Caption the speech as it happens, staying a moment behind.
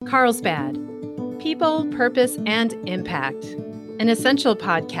Carlsbad. People, Purpose, and Impact. An essential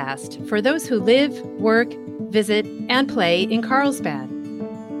podcast for those who live, work, visit, and play in Carlsbad.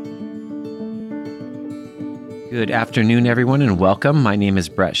 Good afternoon, everyone, and welcome. My name is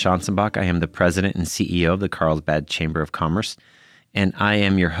Brett Schanzenbach. I am the president and CEO of the Carlsbad Chamber of Commerce, and I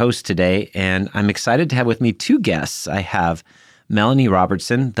am your host today, and I'm excited to have with me two guests. I have Melanie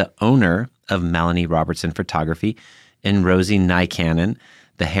Robertson, the owner of Melanie Robertson Photography, and Rosie Nycannon,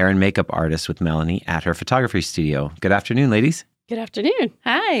 the hair and makeup artist with Melanie at her photography studio. Good afternoon, ladies. Good afternoon.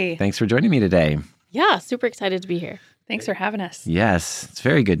 Hi. Thanks for joining me today. Yeah, super excited to be here. Thanks for having us. Yes, it's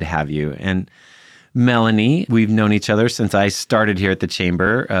very good to have you. And Melanie, we've known each other since I started here at the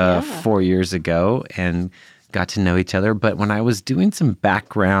Chamber 4 years ago and got to know each other. But when I was doing some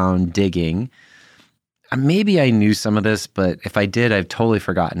background digging, maybe I knew some of this, but if I did, I've totally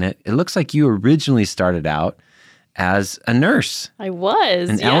forgotten it. It looks like you originally started out as a nurse. I was.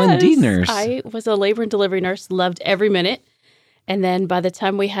 An L&D nurse. I was a labor and delivery nurse, loved every minute. And then by the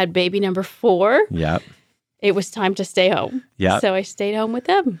time we had baby number 4, it was time to stay home. So I stayed home with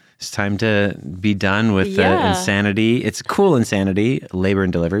them. It's time to be done with the insanity. It's cool insanity, labor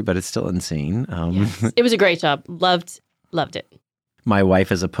and delivery, but it's still insane. Yes. It was a great job. Loved it. My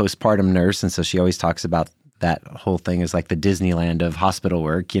wife is a postpartum nurse, and so she always talks about that whole thing is like the Disneyland of hospital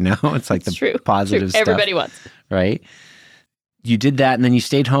work, you know? It's like positive stuff. Everybody wants. Right? You did that, and then you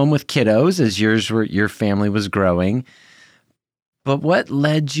stayed home with kiddos as your family was growing. But what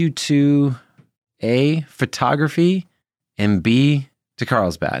led you to A, photography, and B, to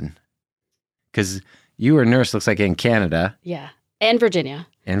Carlsbad? Because you were a nurse, looks like, in Canada. Yeah, and Virginia.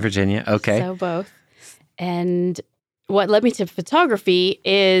 Okay. So both. And what led me to photography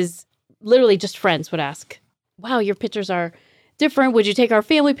is literally just friends would ask, wow, your pictures are different. Would you take our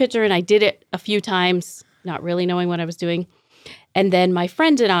family picture? And I did it a few times, not really knowing what I was doing. And then my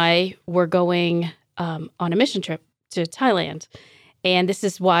friend and I were going on a mission trip to Thailand. And this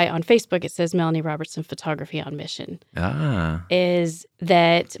is why on Facebook it says Melanie Robertson Photography on Mission. Is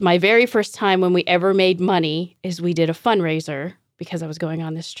that my very first time when we ever made money is we did a fundraiser because I was going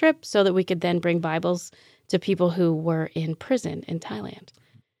on this trip so that we could then bring Bibles to people who were in prison in Thailand.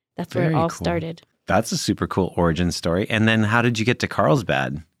 That's where it all started. That's a super cool origin story. And then how did you get to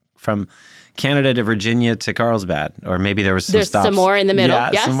Carlsbad? From Canada to Virginia to Carlsbad? Or maybe there's some more in the middle.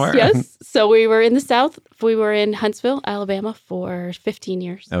 Yeah, Yes. So we were in the South. We were in Huntsville, Alabama for 15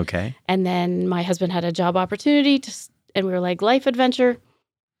 years. Okay. And then my husband had a job opportunity and we were like, life adventure.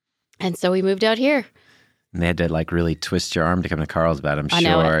 And so we moved out here. And they had to like really twist your arm to come to Carlsbad, I'm sure. I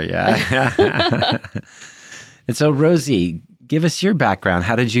know it. Yeah. And so Rosie, give us your background.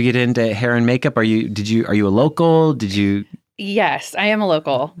 How did you get into hair and makeup? Are you a local? Yes, I am a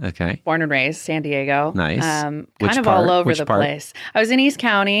local. Okay. Born and raised San Diego. Nice. Kind of all over the place. I was in East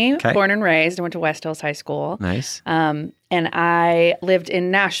County, born and raised. I went to West Hills High School. Nice. And I lived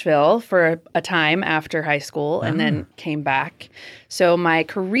in Nashville for a time after high school and then came back. So my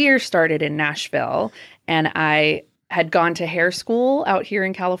career started in Nashville, and I had gone to hair school out here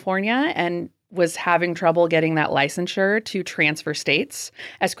in California and was having trouble getting that licensure to transfer states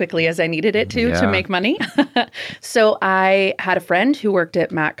as quickly as I needed it to make money. So I had a friend who worked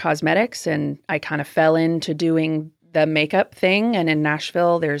at MAC Cosmetics, and I kind of fell into doing the makeup thing. And in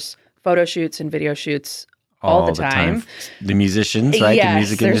Nashville, there's photo shoots and video shoots all the time. The musicians, right? Yes, the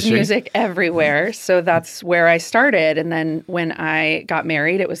music industry. There's music everywhere. So that's where I started. And then when I got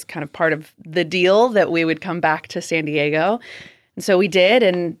married, it was kind of part of the deal that we would come back to San Diego. And so we did,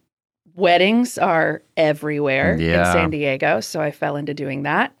 and weddings are everywhere in San Diego, so I fell into doing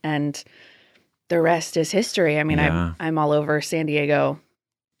that, and the rest is history. I mean, I'm all over San Diego,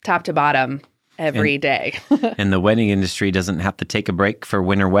 top to bottom, every day. And the wedding industry doesn't have to take a break for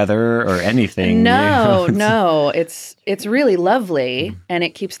winter weather or anything. No, it's really lovely, and it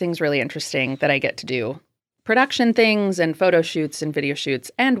keeps things really interesting that I get to do production things and photo shoots and video shoots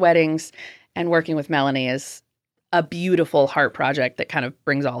and weddings, and working with Melanie is a beautiful heart project that kind of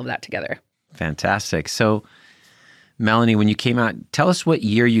brings all of that together. Fantastic. So, Melanie, when you came out, tell us what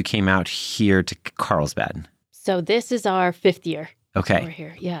year you came out here to Carlsbad. So this is our 5th year. Okay. We're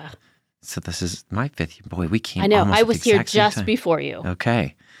here, yeah. So this is my 5th year. Boy, we came. I know. Almost I was here just time. before you.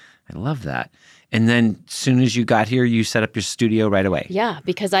 Okay. I love that. And then as soon as you got here, you set up your studio right away. Yeah,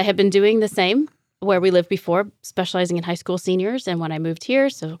 because I had been doing the same where we lived before, specializing in high school seniors. And when I moved here,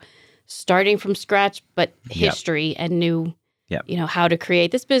 so starting from scratch, but history and knew, how to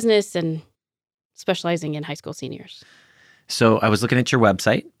create this business and specializing in high school seniors. So I was looking at your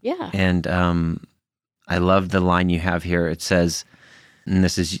website. Yeah. And I love the line you have here. It says, and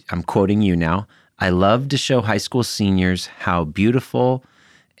I'm quoting you now, "I love to show high school seniors how beautiful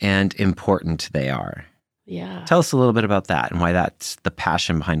and important they are. Yeah. Tell us a little bit about that and why that's the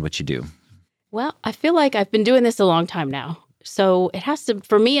passion behind what you do. Well, I feel like I've been doing this a long time now. So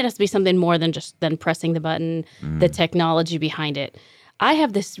for me, it has to be something more than just pressing the button, the technology behind it. I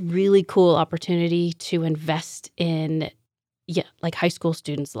have this really cool opportunity to invest in like high school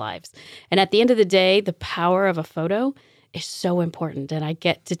students' lives. And at the end of the day, the power of a photo is so important. And I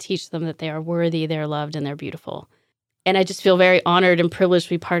get to teach them that they are worthy, they're loved, and they're beautiful. And I just feel very honored and privileged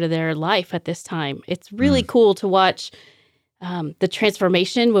to be part of their life at this time. It's really cool to watch the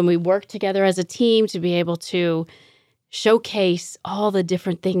transformation when we work together as a team to be able to showcase all the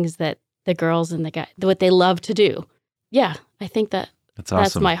different things that the girls and the guys, what they love to do. Yeah, I think that's awesome.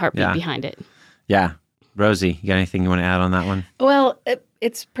 That's my heartbeat behind it. Yeah. Rosie, you got anything you want to add on that one? Well,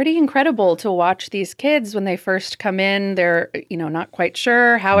 it's pretty incredible to watch these kids when they first come in. They're, not quite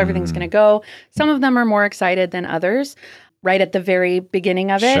sure how everything's going to go. Some of them are more excited than others right at the very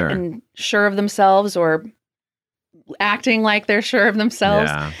beginning of it and sure of themselves or acting like they're sure of themselves.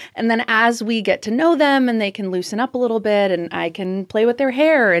 Yeah. And then as we get to know them and they can loosen up a little bit and I can play with their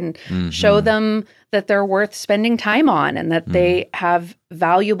hair and show them that they're worth spending time on and that they have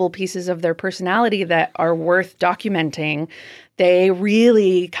valuable pieces of their personality that are worth documenting, they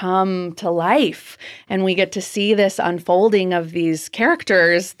really come to life. And we get to see this unfolding of these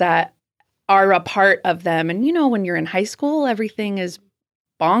characters that are a part of them. And when you're in high school, everything is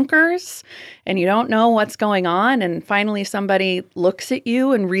bonkers and you don't know what's going on. And finally, somebody looks at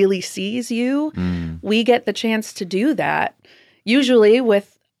you and really sees you. We get the chance to do that, usually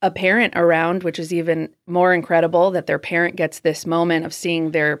with a parent around, which is even more incredible that their parent gets this moment of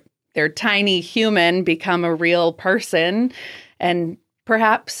seeing their tiny human become a real person and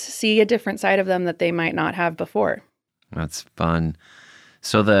perhaps see a different side of them that they might not have before. That's fun.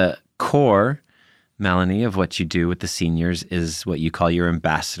 So the core, Melanie, of what you do with the seniors is what you call your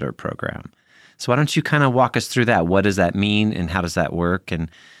ambassador program. So why don't you kind of walk us through that? What does that mean and how does that work and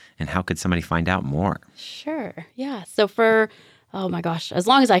how could somebody find out more? Sure. Yeah. So oh my gosh, as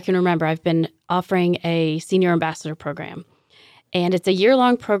long as I can remember, I've been offering a senior ambassador program. And it's a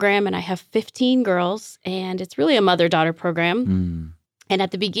year-long program, and I have 15 girls, and it's really a mother-daughter program. And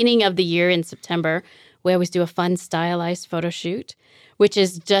at the beginning of the year in September, we always do a fun stylized photo shoot, which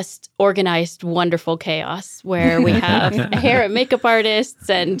is just organized, wonderful chaos where we have hair and makeup artists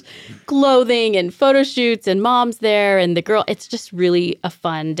and clothing and photo shoots and moms there and the girl. It's just really a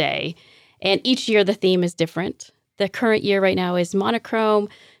fun day. And each year the theme is different. The current year right now is monochrome.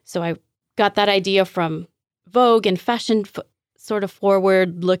 So I got that idea from Vogue and fashion sort of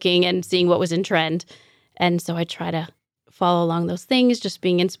forward looking and seeing what was in trend. And so I try to follow along those things, just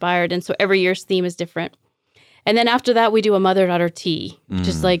being inspired. And so every year's theme is different. And then after that, we do a mother-daughter tea, which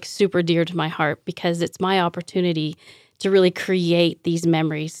is like super dear to my heart because it's my opportunity to really create these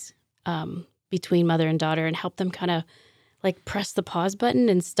memories between mother and daughter and help them kind of like press the pause button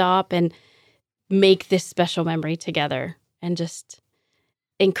and stop and make this special memory together and just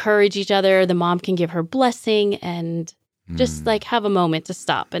encourage each other. The mom can give her blessing and just like have a moment to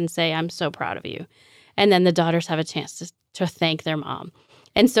stop and say, I'm so proud of you. And then the daughters have a chance to thank their mom.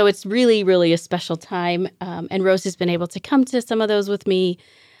 And so it's really, really a special time. And Rose has been able to come to some of those with me.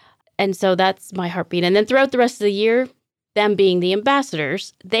 And so that's my heartbeat. And then throughout the rest of the year, them being the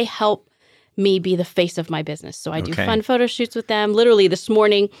ambassadors, they help me be the face of my business. So I do fun photo shoots with them. Literally this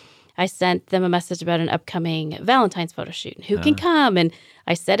morning, I sent them a message about an upcoming Valentine's photo shoot. Who can come? And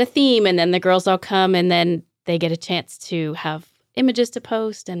I set a theme and then the girls all come and then they get a chance to have images to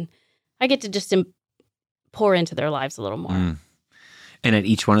post. And I get to just pour into their lives a little more. And at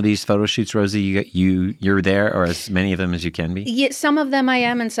each one of these photo shoots, Rosie, you're there, or as many of them as you can be? Yeah, some of them I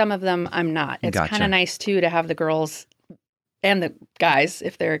am, and some of them I'm not. It's kind of nice too to have the girls and the guys,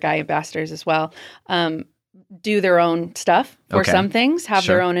 if they're guy ambassadors as well, do their own stuff for some things, have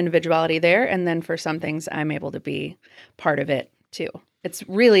their own individuality there, and then for some things, I'm able to be part of it too. It's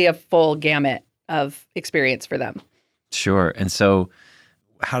really a full gamut of experience for them. Sure. And so,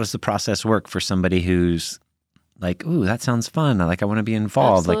 how does the process work for somebody who's like, ooh, that sounds fun. I want to be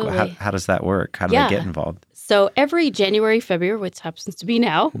involved. Absolutely. Like, how does that work? How do they get involved? So every January, February, which happens to be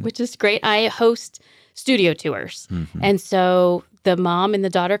now, which is great, I host studio tours. And so the mom and the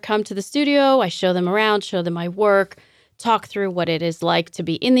daughter come to the studio. I show them around, show them my work, talk through what it is like to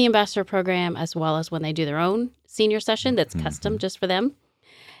be in the ambassador program, as well as when they do their own senior session that's custom just for them.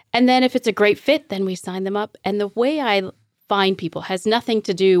 And then if it's a great fit, then we sign them up. And the way I find people has nothing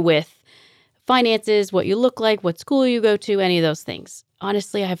to do with finances, what you look like, what school you go to, any of those things.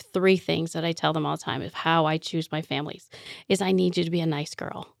 Honestly, I have 3 things that I tell them all the time of how I choose my families is I need you to be a nice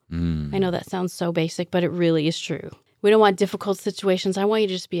girl. I know that sounds so basic, but it really is true. We don't want difficult situations. I want you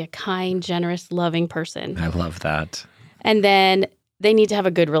to just be a kind, generous, loving person. I love that. And then they need to have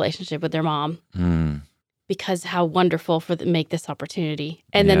a good relationship with their mom Mm. because how wonderful for them to make this opportunity.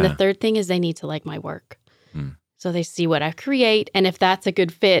 And then the Yeah. third thing is they need to like my work. Mm. So they see what I create. And if that's a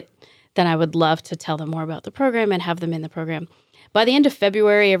good fit, then I would love to tell them more about the program and have them in the program. By the end of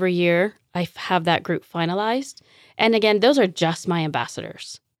February every year, I have that group finalized. And again, those are just my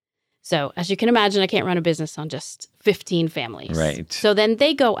ambassadors. So as you can imagine, I can't run a business on just 15 families. Right. So then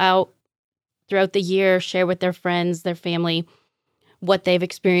they go out throughout the year, share with their friends, their family, what they've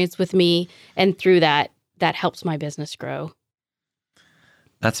experienced with me. And through that helps my business grow.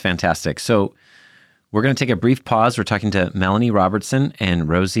 That's fantastic. So we're going to take a brief pause. We're talking to Melanie Robertson and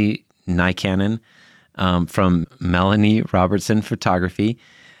Rosie Nycanen from Melanie Robertson Photography.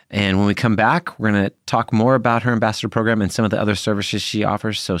 And when we come back, we're going to talk more about her ambassador program and some of the other services she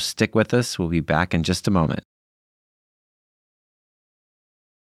offers. So stick with us. We'll be back in just a moment.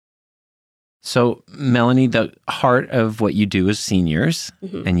 So, Melanie, the heart of what you do is seniors,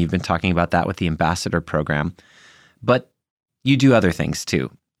 Mhm. and you've been talking about that with the ambassador program, but you do other things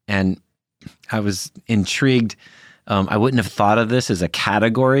too. And I was intrigued. I wouldn't have thought of this as a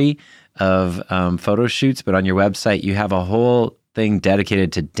category of photo shoots, but on your website, you have a whole thing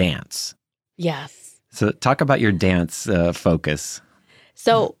dedicated to dance. Yes. So talk about your dance focus.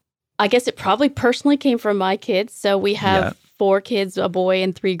 So I guess it probably personally came from my kids. So we have Yeah. 4 kids, a boy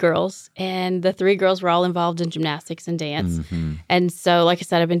and 3 girls. And the 3 girls were all involved in gymnastics and dance. Mhm. And so, like I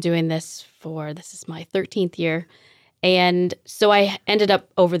said, I've been doing this is my 13th year. And so I ended up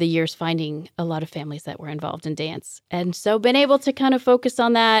over the years finding a lot of families that were involved in dance. And so been able to kind of focus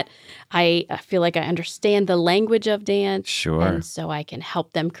on that. I feel like I understand the language of dance. Sure. And so I can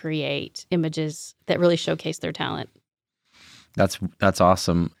help them create images that really showcase their talent. That's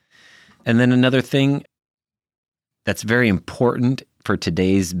awesome. And then another thing that's very important for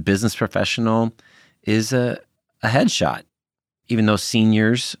today's business professional is a headshot. Even though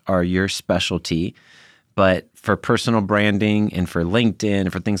seniors are your specialty, but for personal branding and for LinkedIn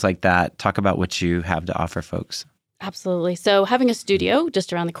and for things like that, talk about what you have to offer folks. Absolutely. So having a studio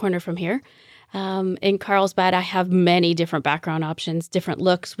just around the corner from here in Carlsbad, I have many different background options, different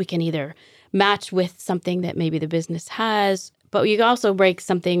looks. We can either match with something that maybe the business has, but you can also break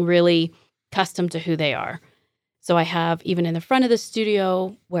something really custom to who they are. So I have even in the front of the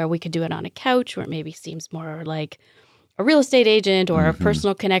studio where we could do it on a couch where it maybe seems more like a real estate agent or a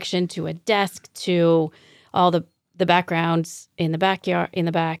personal connection to a desk, to all the backgrounds in the backyard, in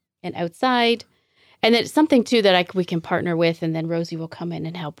the back and outside. And it's something too that we can partner with, and then Rosie will come in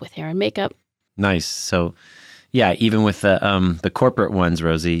and help with hair and makeup. Nice. So, yeah, even with the corporate ones,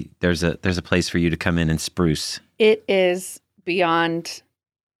 Rosie, there's a place for you to come in and spruce. It is beyond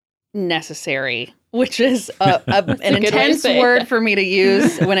necessary, which is an good way to intense say it. word for me to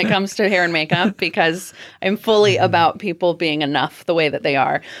use when it comes to hair and makeup, because I'm fully about people being enough the way that they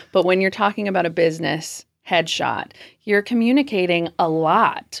are. But when you're talking about a business headshot, you're communicating a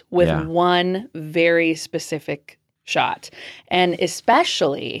lot with Yeah. one very specific shot. And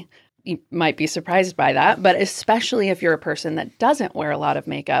especially, you might be surprised by that, but especially if you're a person that doesn't wear a lot of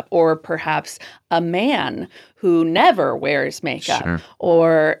makeup, or perhaps a man who never wears makeup, Sure.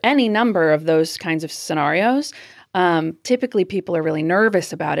 or any number of those kinds of scenarios. Typically, people are really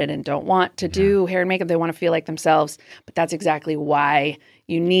nervous about it and don't want to do hair and makeup. They want to feel like themselves, but that's exactly why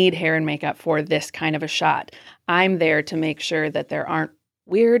you need hair and makeup for this kind of a shot. I'm there to make sure that there aren't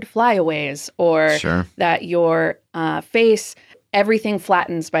weird flyaways, or Sure. that your face, everything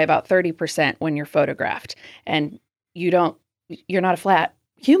flattens by about 30% when you're photographed, and you're not a flat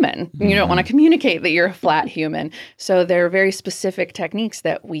human. You don't want to communicate that you're a flat human. So there are very specific techniques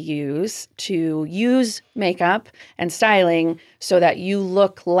that we use to use makeup and styling so that you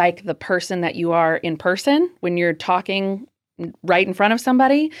look like the person that you are in person when you're talking right in front of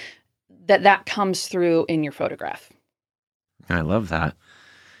somebody, that comes through in your photograph. I love that.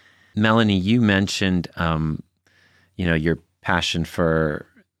 Melanie, you mentioned, your passion for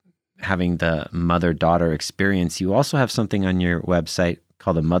having the mother-daughter experience. You also have something on your website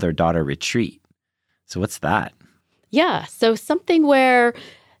called a mother-daughter retreat. So what's that? Yeah. So something where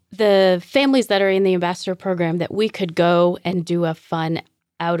the families that are in the ambassador program, that we could go and do a fun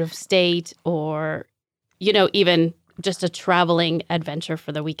out of state, or, even just a traveling adventure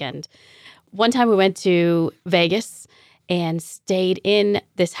for the weekend. One time we went to Vegas and stayed in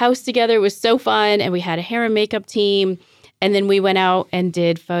this house together. It was so fun. And we had a hair and makeup team. And then we went out and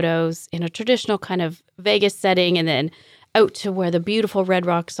did photos in a traditional kind of Vegas setting, and then out to where the beautiful Red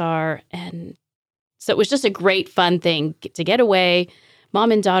Rocks are. And so it was just a great, fun thing to get away,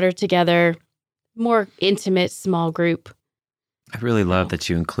 mom and daughter together, more intimate, small group. I really love that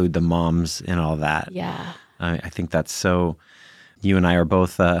you include the moms in all that. Yeah. I think that's so. You and I are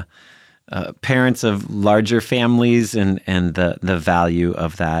both parents of larger families, and the value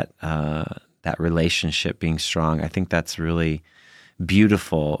of that relationship being strong. I think that's really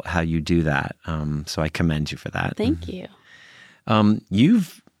beautiful how you do that. So I commend you for that. Thank you.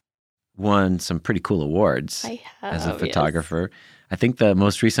 You've won some pretty cool awards I have, as a photographer. I think the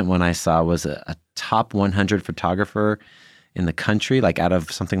most recent one I saw was a top 100 photographer in the country, like out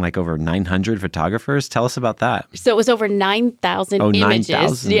of something like over 900 photographers. Tell us about that. So it was over 9,000 images.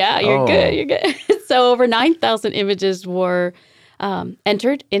 9,000. Yeah, you're good. You're good. So over 9,000 images were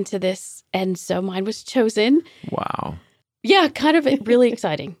entered into this. And so mine was chosen. Wow. Yeah, kind of really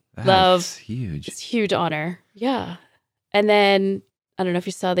exciting. That's huge. It's a huge honor. Yeah. And then I don't know if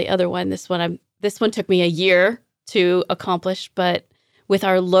you saw the other one. This one took me a year to accomplish, but with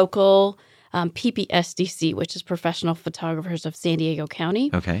our local PPSDC, which is Professional Photographers of San Diego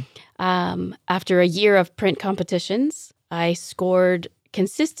County. Okay. After a year of print competitions, I scored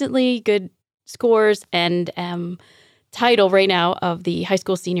consistently good scores and title right now of the High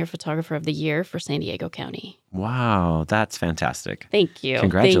School Senior Photographer of the Year for San Diego County. Wow, that's fantastic. Thank you.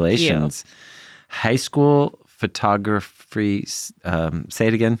 Congratulations. Thank you. High school photography, say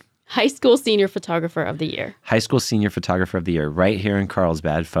it again. High School Senior Photographer of the Year. High School Senior Photographer of the Year, right here in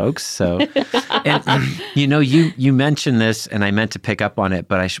Carlsbad, folks. So, and, you mentioned this, and I meant to pick up on it,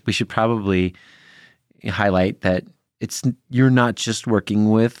 but we should probably highlight that you're not just working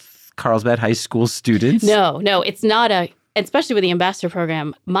with Carlsbad High School students. No, it's not especially with the ambassador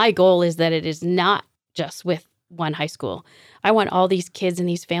program. My goal is that it is not just with one high school. I want all these kids and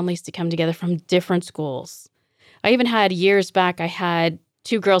these families to come together from different schools. I even had years back, I had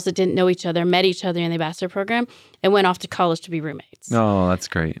 2 girls that didn't know each other, met each other in the ambassador program, and went off to college to be roommates. Oh, that's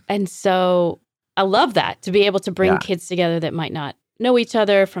great. And so I love that, to be able to bring kids together that might not know each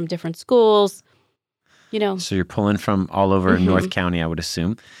other from different schools, So you're pulling from all over North County, I would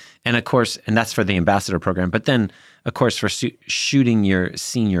assume. And of course, and that's for the ambassador program. But then, of course, for shooting your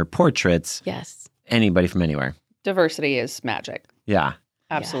senior portraits, yes, anybody from anywhere. Diversity is magic. Yeah.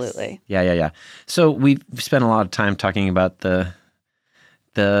 Absolutely. Yes. Yeah. So we've spent a lot of time talking about the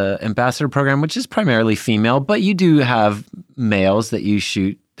ambassador program, which is primarily female, but you do have males that you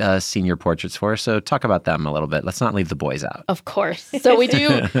shoot senior portraits for. So talk about them a little bit. Let's not leave the boys out. Of course. So we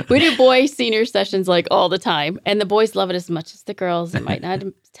do boy senior sessions like all the time, and the boys love it as much as the girls. It might not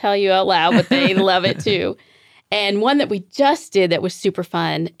tell you out loud, but they love it too. And one that we just did that was super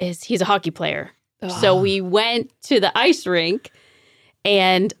fun is he's a hockey player. Oh. So we went to the ice rink,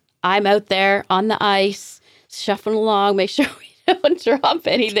 and I'm out there on the ice, shuffling along, make sure we don't drop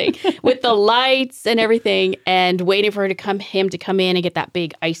anything with the lights and everything, and waiting for him to come in and get that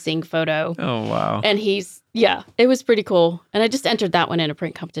big icing photo. Oh, wow. And it was pretty cool. And I just entered that one in a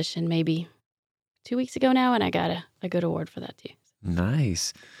print competition maybe 2 weeks ago now, and I got a good award for that too.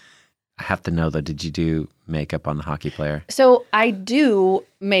 Nice. I have to know though, did you do makeup on the hockey player? So I do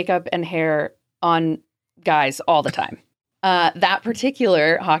makeup and hair on guys all the time. That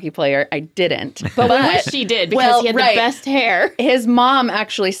particular hockey player, I didn't. But we wish she did, because he had the best hair. His mom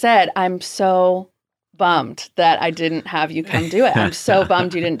actually said, "I'm so bummed that I didn't have you come do it. I'm so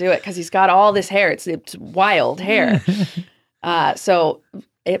bummed you didn't do it, because he's got all this hair. It's wild hair." So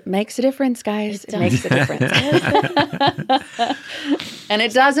it makes a difference, guys. It makes a difference. And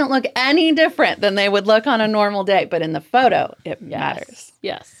it doesn't look any different than they would look on a normal day. But in the photo, it matters.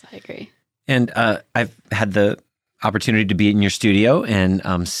 Yes, I agree. And I've had the opportunity to be in your studio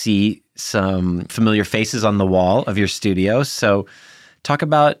and see some familiar faces on the wall of your studio. So talk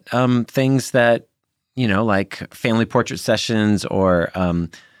about things that, like family portrait sessions, or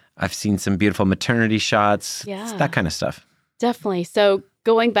I've seen some beautiful maternity shots, that kind of stuff. Definitely. So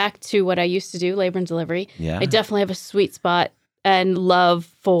going back to what I used to do, labor and delivery, I definitely have a sweet spot and love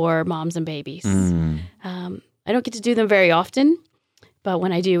for moms and babies. I don't get to do them very often, but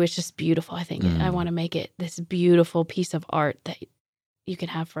when I do, it's just beautiful. I think I want to make it this beautiful piece of art that you can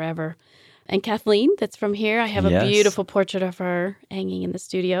have forever. And Kathleen, that's from here, I have a beautiful portrait of her hanging in the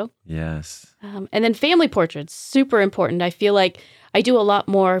studio. Yes. And then family portraits, super important. I feel like I do a lot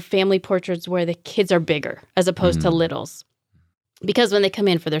more family portraits where the kids are bigger as opposed to littles. Because when they come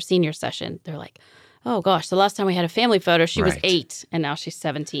in for their senior session, they're like, oh gosh, the last time we had a family photo, she was 8 and now she's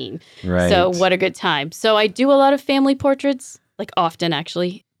 17. Right. So what a good time. So I do a lot of family portraits, like often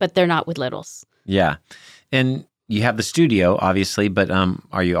actually, but they're not with littles. Yeah. And you have the studio, obviously, but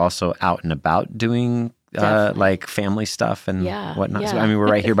are you also out and about doing like family stuff and whatnot? Yeah. So, I mean, we're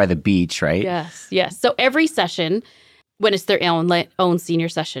right here by the beach, right? Yes. So every session, when it's their own senior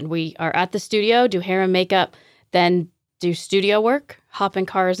session. We are at the studio, do hair and makeup, then do studio work, hop in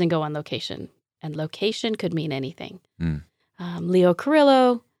cars, and go on location. And location could mean anything. Leo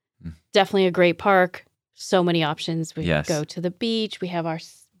Carrillo, definitely a great park. So many options. We go to the beach. We have our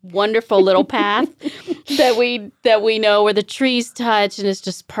wonderful little path that we know where the trees touch, and it's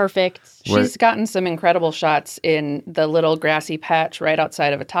just perfect. She's gotten some incredible shots in the little grassy patch right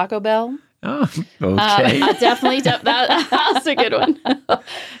outside of a Taco Bell. Oh, okay. Definitely. That's a good one.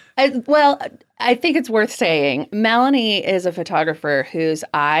 I think it's worth saying Melanie is a photographer whose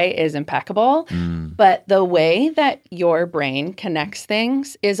eye is impeccable, but the way that your brain connects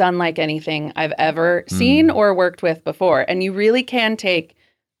things is unlike anything I've ever seen or worked with before. And you really can take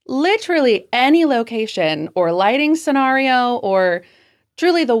literally any location or lighting scenario or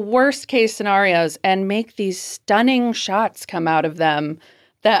truly the worst case scenarios and make these stunning shots come out of them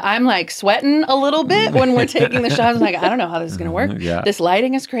that I'm like sweating a little bit when we're taking the shots. I'm like, I don't know how this is going to work. Yeah. This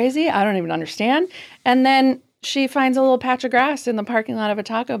lighting is crazy. I don't even understand. And then she finds a little patch of grass in the parking lot of a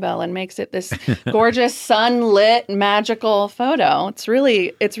Taco Bell and makes it this gorgeous sunlit magical photo. It's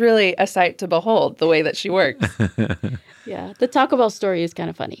really a sight to behold the way that she works. Yeah, the Taco Bell story is kind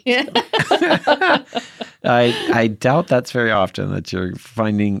of funny. Yeah. I doubt that's very often that you're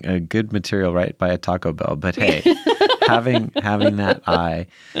finding a good material right by a Taco Bell, but hey, having that eye.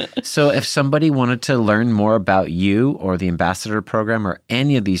 So if somebody wanted to learn more about you or the ambassador program or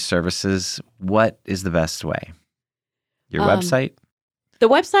any of these services, what is the best way? Your website? The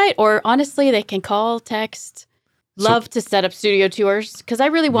website, or honestly, they can call, text. Love to set up studio tours because I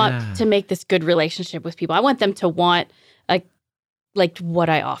really want to make this good relationship with people. I want them to want like what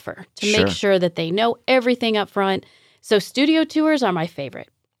I offer to make sure that they know everything up front. So studio tours are my favorite.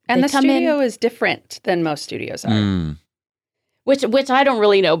 And the studio is different than most studios are. Which I don't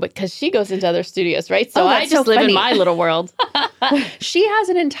really know because she goes into other studios, right? So I just live in my little world. She has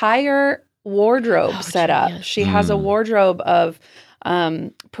an entire wardrobe set up. Yes. She has a wardrobe of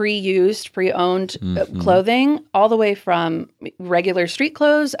pre-used, pre-owned clothing, all the way from regular street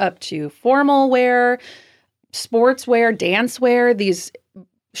clothes up to formal wear, sportswear, dance wear.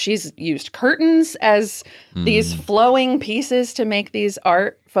 She's used curtains as these flowing pieces to make these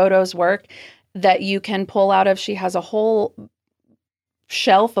art photos work that you can pull out of. She has a whole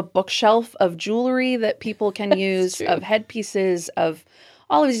a bookshelf of jewelry that people can use, of headpieces, of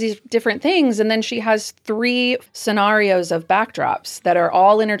all of these different things. And then she has 3 scenarios of backdrops that are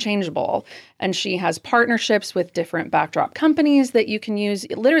all interchangeable. And she has partnerships with different backdrop companies that you can use.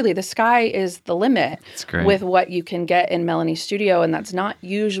 Literally, the sky is the limit with what you can get in Melanie's studio. And that's not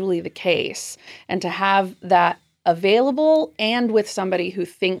usually the case. And to have that available and with somebody who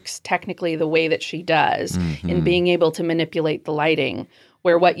thinks technically the way that she does in being able to manipulate the lighting,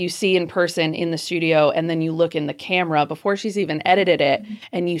 where what you see in person in the studio and then you look in the camera before she's even edited it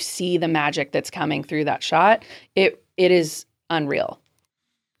and you see the magic that's coming through that shot, it is unreal.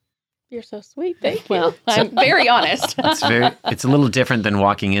 You're so sweet. Thank you. Well, I'm very honest. It's a little different than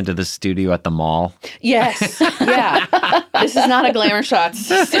walking into the studio at the mall. Yes. Yeah. This is not a Glamour Shots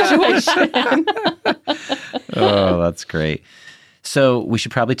situation. Oh, that's great. So we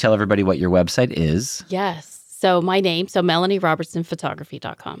should probably tell everybody what your website is. Yes. So my name,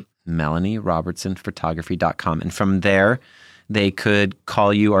 MelanieRobertsonPhotography.com. MelanieRobertsonPhotography.com. And from there, they could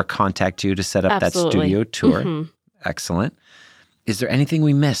call you or contact you to set up that studio tour. Excellent. Is there anything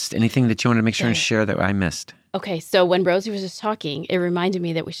we missed? Anything that you want to make sure and share that I missed? Okay, so when Rosie was just talking, it reminded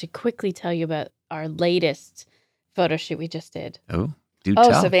me that we should quickly tell you about our latest photo shoot we just did. Oh, do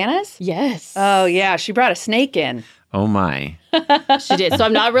tell. Oh, Savannah's? Yes. Oh, yeah. She brought a snake in. Oh, my. She did. So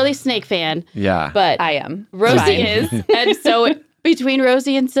I'm not really a snake fan. Yeah. But I am. Rosie is. And so between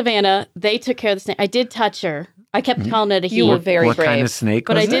Rosie and Savannah, they took care of the snake. I did touch her. I kept calling it a he. You were very brave. What kind of snake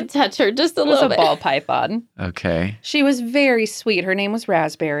was it? But I did touch her just a little bit. It was a ball python. Okay. She was very sweet. Her name was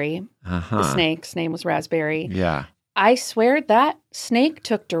Raspberry. The snake's name was Raspberry. Yeah. I swear that snake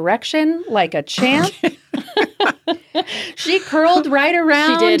took direction like a champ. She curled right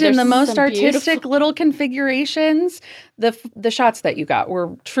around in the most artistic little configurations. The shots that you got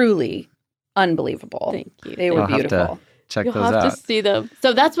were truly unbelievable. Thank you. They were beautiful. Check You'll those have out. to see them.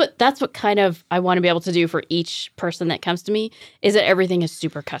 So that's what kind of I want to be able to do for each person that comes to me is that everything is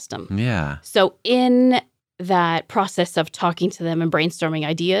super custom. Yeah. So in that process of talking to them and brainstorming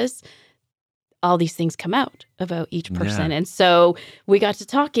ideas, all these things come out about each person. Yeah. And so we got to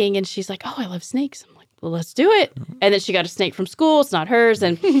talking and she's like, oh, I love snakes. I'm like, well, let's do it. And then she got a snake from school. It's not hers.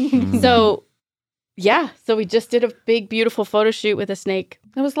 And so, yeah. So we just did a big, beautiful photo shoot with a snake.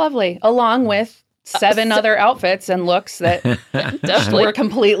 It was lovely. Along with 7 other outfits and looks that were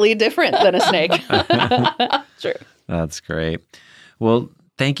completely different than a snake. True. That's great. Well,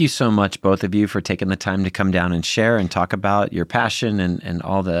 thank you so much, both of you, for taking the time to come down and share and talk about your passion and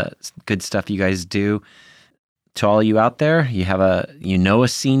all the good stuff you guys do. To all you out there, you have a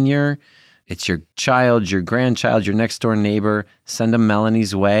senior, it's your child, your grandchild, your next door neighbor, send them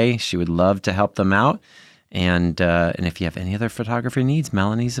Melanie's way. She would love to help them out. And if you have any other photography needs,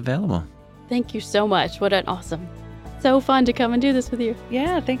 Melanie's available. Thank you so much. What an awesome, so fun to come and do this with you.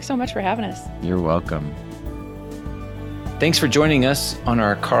 Yeah, thanks so much for having us. You're welcome. Thanks for joining us on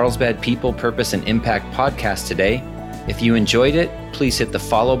our Carlsbad People, Purpose, and Impact podcast today. If you enjoyed it, please hit the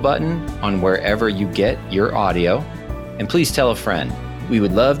follow button on wherever you get your audio. And please tell a friend. We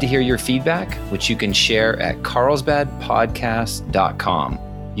would love to hear your feedback, which you can share at carlsbadpodcast.com.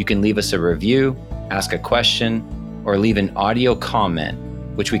 You can leave us a review, ask a question, or leave an audio comment,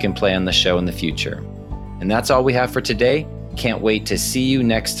 which we can play on the show in the future. And that's all we have for today. Can't wait to see you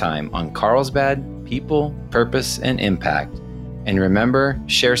next time on Carlsbad People, Purpose, and Impact. And remember,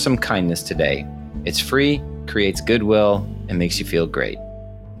 share some kindness today. It's free, creates goodwill, and makes you feel great.